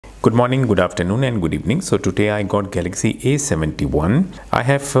Good morning, good afternoon and good evening. So today I got Galaxy A71. I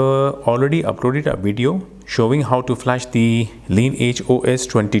have already uploaded a video showing how to flash the LineageOS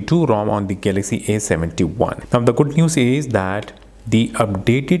 22 ROM on the Galaxy A71. Now the good news is that the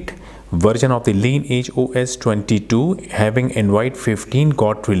updated version of the LineageOS 22 having Android 15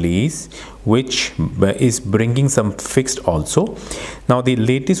 got released, which is bringing some fixed also. Now the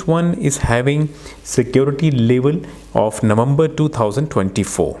latest one is having security level of November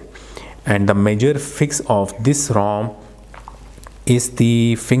 2024, and the major fix of this ROM is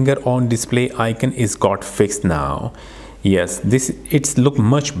the finger on display icon is got fixed now. Yes, it's look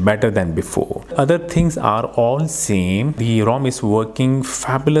much better than before. Other things are all same. The ROM is working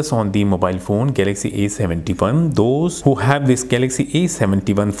fabulous on the mobile phone Galaxy A71. Those who have this Galaxy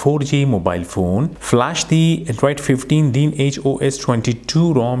A71 4G mobile phone, flash the Android 15 LineageOS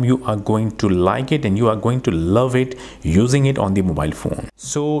 22 ROM. You are going to like it and you are going to love it using it on the mobile phone.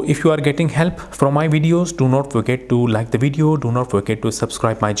 So if you are getting help from my videos, do not forget to like the video. Do not forget to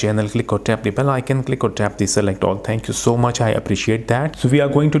subscribe my channel. Click or tap the bell icon. Click or tap the select all. Thank you so much. I appreciate that. So we are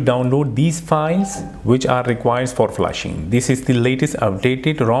going to download these files which are required for flashing. This is the latest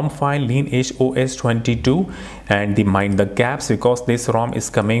updated ROM file LineageOS 22 and the MindTheGapps, because this ROM is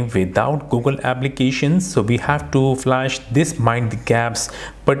coming without Google applications. So we have to flash this MindTheGapps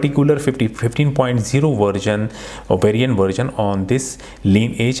particular 15.0 version or variant version on this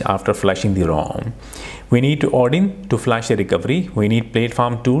Lineage after flashing the ROM. We need Odin to flash the recovery. We need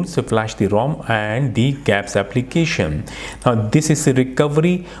platform tools to flash the ROM and the Gaps application. Now this is the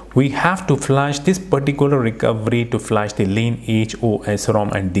recovery. We have to flash this particular recovery to flash the LineageOS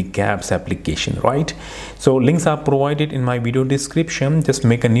ROM and the Gaps application, right? So links are provided in my video description. Just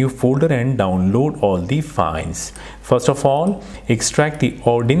make a new folder and download all the files. First of all, extract the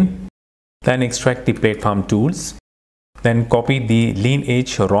Odin, then extract the platform tools. Then copy the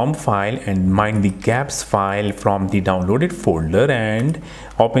Lineage ROM file and MindTheGapps file from the downloaded folder and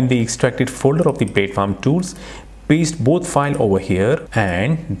open the extracted folder of the platform tools. Paste both files over here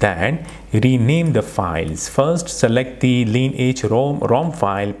and then rename the files. First, select the Lineage ROM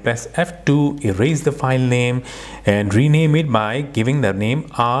file, press F2, erase the file name and rename it by giving the name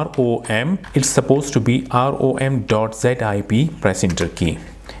ROM. It's supposed to be rom.zip. Press enter key.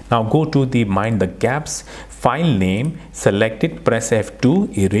 Now go to the MindTheGapps file name, select it, press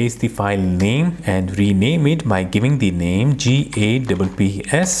F2, erase the file name and rename it by giving the name GAPPS.zip.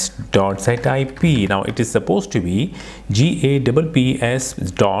 Now it is supposed to be GAPPS.zip.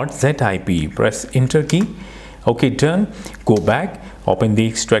 Press enter key. Okay, done. Go back, open the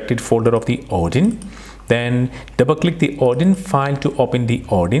extracted folder of the Odin. Then double click the Odin file to open the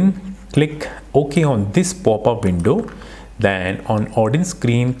Odin. Click OK on this pop-up window. Then on Odin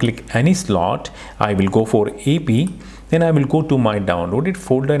screen, click any slot. I will go for AP. Then I will go to my downloaded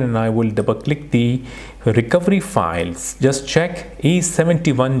folder and I will double click the recovery files. Just check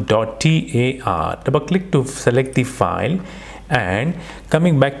A71.tar. Double click to select the file and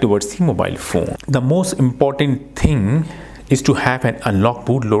coming back towards the mobile phone. The most important thing is to have an unlock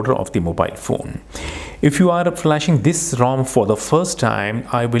bootloader of the mobile phone. If you are flashing this ROM for the first time,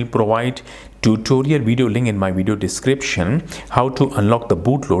 I will provide tutorial video link in my video description how to unlock the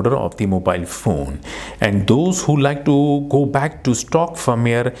bootloader of the mobile phone. And those who like to go back to stock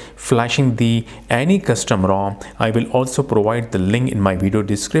firmware flashing the any custom ROM, I will also provide the link in my video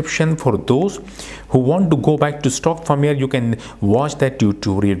description. For those who want to go back to stock firmware, you can watch that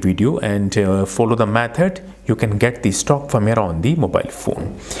tutorial video and follow the method. You can get the stock firmware on the mobile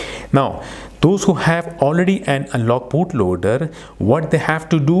phone. Now those who have already an unlock bootloader, what they have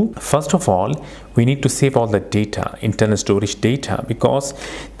to do, first of all, we need to save all the data, internal storage data, because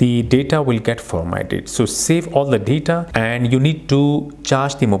the data will get formatted. So save all the data and you need to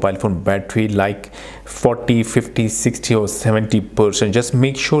charge the mobile phone battery like 40, 50, 60 or 70%. Just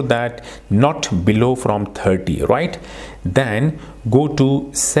make sure that not below from 30, right? Then go to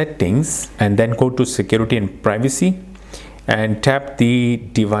settings and then go to security and privacy and tap the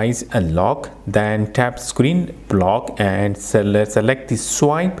device unlock, then tap screen block and select the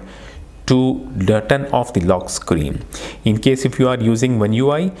swipe to turn off the lock screen. In case if you are using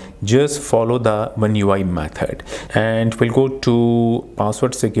OneUI, just follow the OneUI method and we'll go to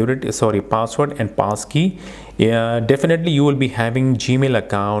password and passkey. Definitely you will be having Gmail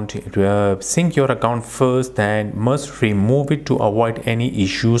account. Sync your account first, then must remove it to avoid any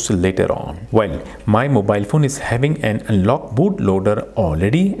issues later on. Well, my mobile phone is having an unlock bootloader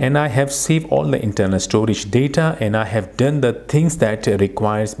already and I have saved all the internal storage data and I have done the things that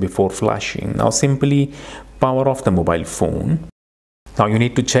requires before flashing. Now simply power off the mobile phone. Now you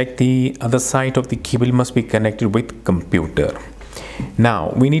need to check the other side of the cable must be connected with computer.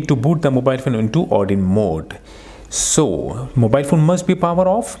 Now we need to boot the mobile phone into Odin mode. So mobile phone must be power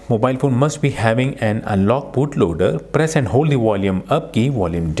off, mobile phone must be having an unlock bootloader. Press and hold the volume up key,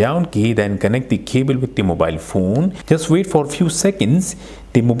 volume down key, then connect the cable with the mobile phone. Just wait for a few seconds.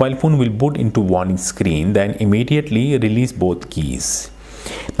 The mobile phone will boot into warning screen, then immediately release both keys.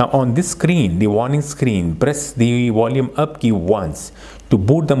 Now on this screen, the warning screen, press the volume up key once to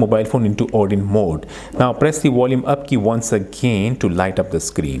boot the mobile phone into Odin mode. Now press the volume up key once again to light up the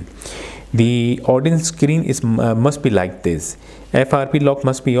screen. The Odin screen must be like this. FRP lock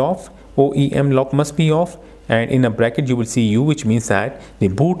must be off, OEM lock must be off, and in a bracket you will see U, which means that the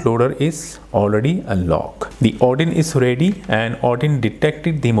bootloader is already unlocked. The Odin is ready and Odin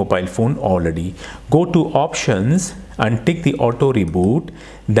detected the mobile phone already. Go to options and tick the auto reboot,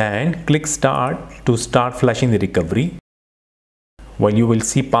 then click start to start flashing the recovery. Well, you will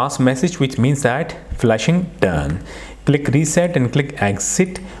see pass message, which means that flashing done. Click reset and click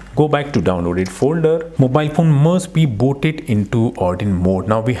exit. Go back to downloaded folder. Mobile phone must be booted into Odin mode.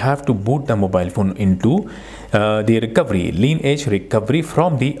 Now we have to boot the mobile phone into the recovery, Lineage recovery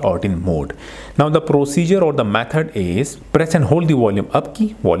from the Odin mode. Now the procedure or the method is press and hold the volume up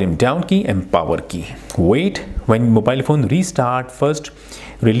key, volume down key and power key. Wait, when mobile phone restart, first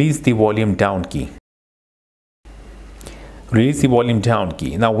release the volume down key. Release the volume down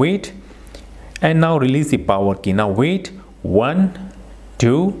key. Now wait, and now release the power key. Now wait, 1,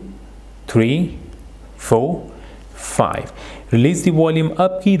 2, 3, 4, 5. Release the volume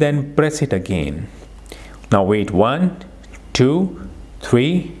up key, then press it again. Now wait, 1, 2,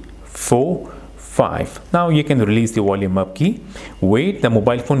 3, 4, 5. Now you can release the volume up key. Wait, the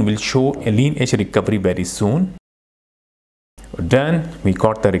mobile phone will show a Lineage recovery very soon. Done, we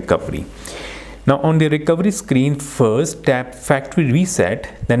got the recovery. Now on the recovery screen, first tap factory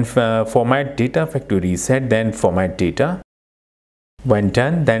reset, then format data factory reset, then format data. When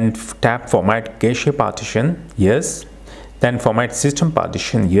done, then tap format cache partition, yes. Then format system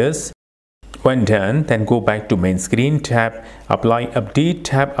partition, yes. When done, then go back to main screen, tap apply update,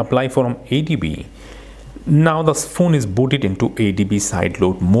 tap apply from ADB. Now the phone is booted into ADB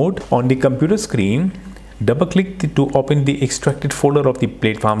sideload mode. On the computer screen, double click to open the extracted folder of the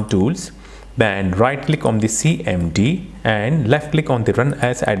platform tools. Then right click on the CMD and left click on the run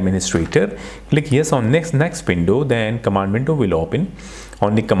as administrator. Click yes on next window, then command window will open.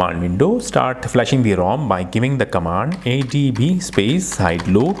 On the command window, start flashing the ROM by giving the command adb space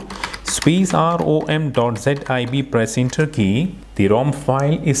sideload space rom.zib, press enter key. The ROM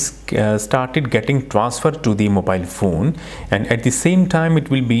file is started getting transferred to the mobile phone, and at the same time it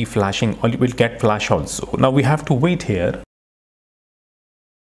will be flashing, or it will get flash also. Now we have to wait here.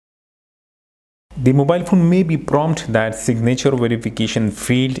 The mobile phone may be prompt that signature verification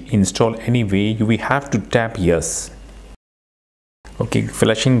failed install anyway. You will have to tap yes. Okay,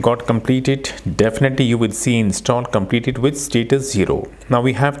 flashing got completed. Definitely you will see install completed with status 0. Now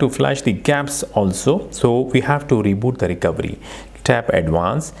we have to flash the gaps also. So we have to reboot the recovery. Tap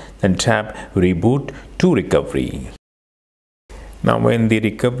advanced, then tap reboot to recovery. Now when the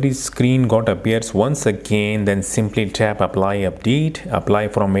recovery screen appears once again, then simply tap apply update, apply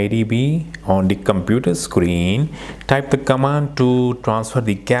from ADB. On the computer screen, type the command to transfer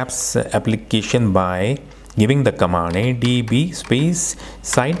the gaps application by giving the command adb space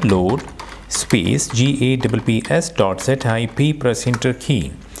sideload space gapps.zip, press enter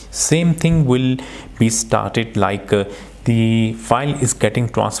key. Same thing will be started like the file is getting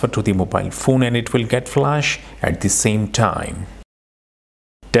transferred to the mobile phone and it will get flash at the same time.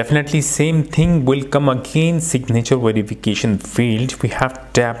 Definitely same thing will come again, signature verification failed. We have to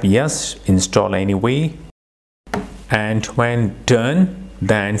tap yes, install anyway, and when done,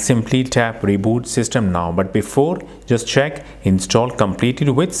 then simply tap reboot system now. But before, just check install completed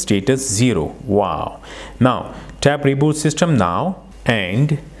with status 0. Wow. Now tap reboot system now,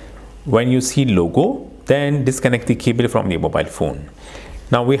 and when you see logo, then disconnect the cable from the mobile phone.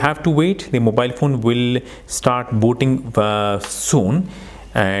 Now we have to wait. The mobile phone will start booting soon,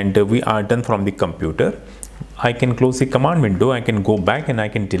 and we are done from the computer. I can close the command window, I can go back and I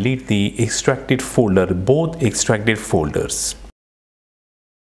can delete the extracted folder, both extracted folders.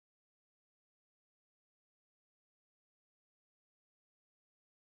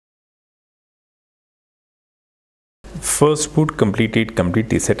 First boot completed, complete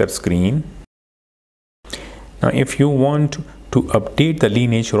the setup screen. Now if you want to update the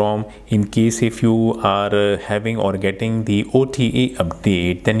Lineage ROM, in case if you are having or getting the OTA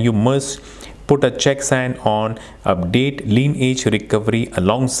update, then you must put a check sign on update Lineage recovery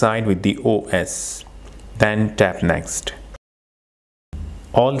alongside with the OS. Then tap next.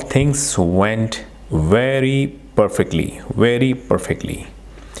 All things went very perfectly, very perfectly.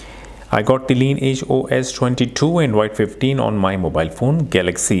 I got the LineageOS 22 and Android 15 on my mobile phone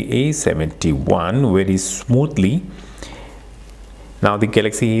Galaxy A71 very smoothly. Now the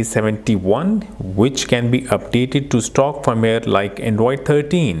Galaxy A71, which can be updated to stock firmware like Android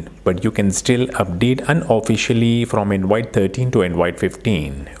 13, but you can still update unofficially from Android 13 to Android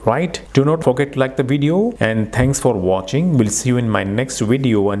 15, right? Do not forget to like the video, and thanks for watching. We'll see you in my next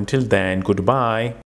video. Until then, goodbye.